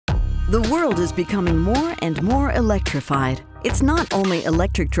The world is becoming more and more electrified. It's not only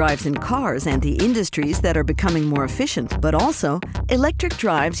electric drives in cars and the industries that are becoming more efficient, but also electric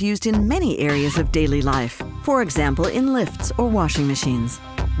drives used in many areas of daily life. For example, in lifts or washing machines.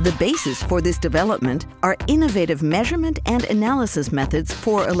 The basis for this development are innovative measurement and analysis methods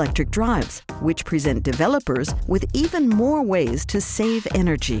for electric drives, which present developers with even more ways to save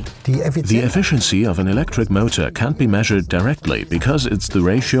energy. The efficiency of an electric motor can't be measured directly because it's the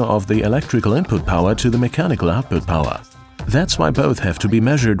ratio of the electrical input power to the mechanical output power. That's why both have to be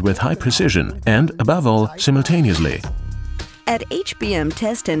measured with high precision and, above all, simultaneously. At HBM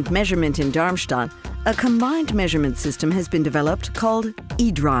Test and Measurement in Darmstadt, a combined measurement system has been developed called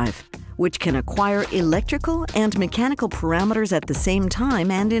eDrive, which can acquire electrical and mechanical parameters at the same time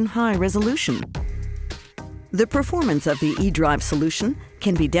and in high resolution. The performance of the eDrive solution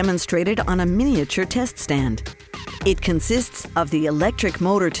can be demonstrated on a miniature test stand. It consists of the electric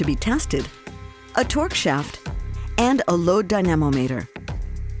motor to be tested, a torque shaft, and a load dynamometer.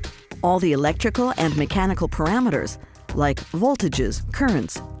 All the electrical and mechanical parameters, like voltages,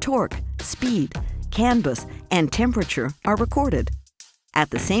 currents, torque, speed, CAN bus, and temperature, are recorded. At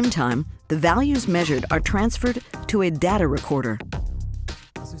the same time, the values measured are transferred to a data recorder.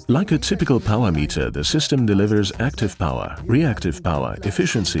 Like a typical power meter, the system delivers active power, reactive power,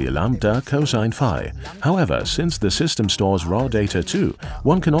 efficiency, lambda, cosine, phi. However, since the system stores raw data too,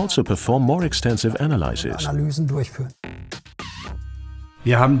 one can also perform more extensive analysis.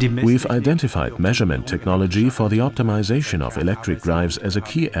 We've identified measurement technology for the optimization of electric drives as a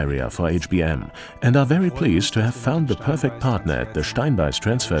key area for HBM and are very pleased to have found the perfect partner at the Steinbeis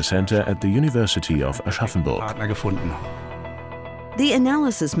Transfer Center at the University of Aschaffenburg. The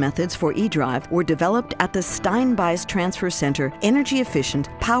analysis methods for eDrive were developed at the Steinbeis Transfer Center Energy Efficient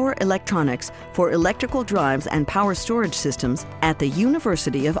Power Electronics for Electrical Drives and Power Storage Systems at the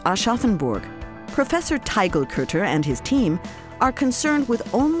University of Aschaffenburg. Professor Teigelkürter and his team are concerned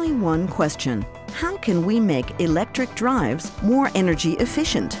with only one question: how can we make electric drives more energy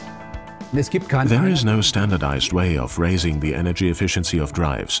efficient? There is no standardized way of raising the energy efficiency of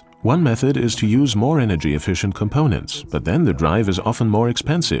drives. One method is to use more energy efficient components, but then the drive is often more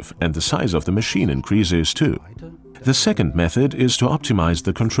expensive and the size of the machine increases too. The second method is to optimize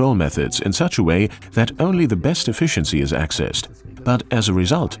the control methods in such a way that only the best efficiency is accessed. But as a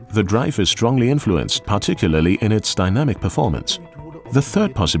result, the drive is strongly influenced, particularly in its dynamic performance. The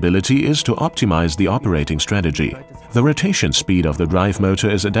third possibility is to optimize the operating strategy. The rotation speed of the drive motor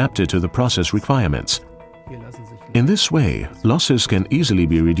is adapted to the process requirements. In this way, losses can easily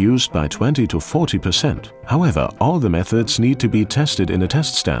be reduced by 20 to 40%. However, all the methods need to be tested in a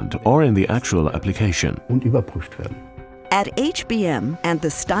test stand or in the actual application. At HBM and the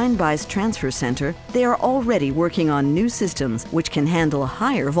Steinbeis Transfer Center, they are already working on new systems which can handle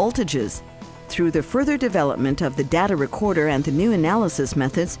higher voltages. Through the further development of the data recorder and the new analysis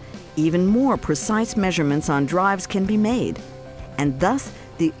methods, even more precise measurements on drives can be made, and thus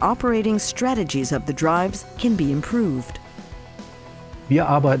the operating strategies of the drives can be improved.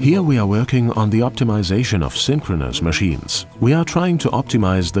 Here we are working on the optimization of synchronous machines. We are trying to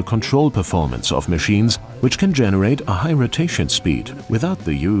optimize the control performance of machines which can generate a high rotation speed without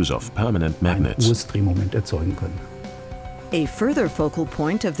the use of permanent magnets. A further focal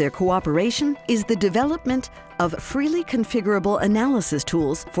point of their cooperation is the development of freely configurable analysis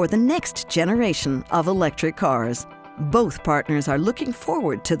tools for the next generation of electric cars. Both partners are looking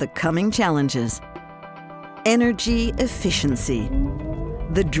forward to the coming challenges. Energy efficiency,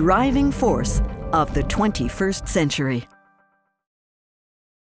 the driving force of the 21st century.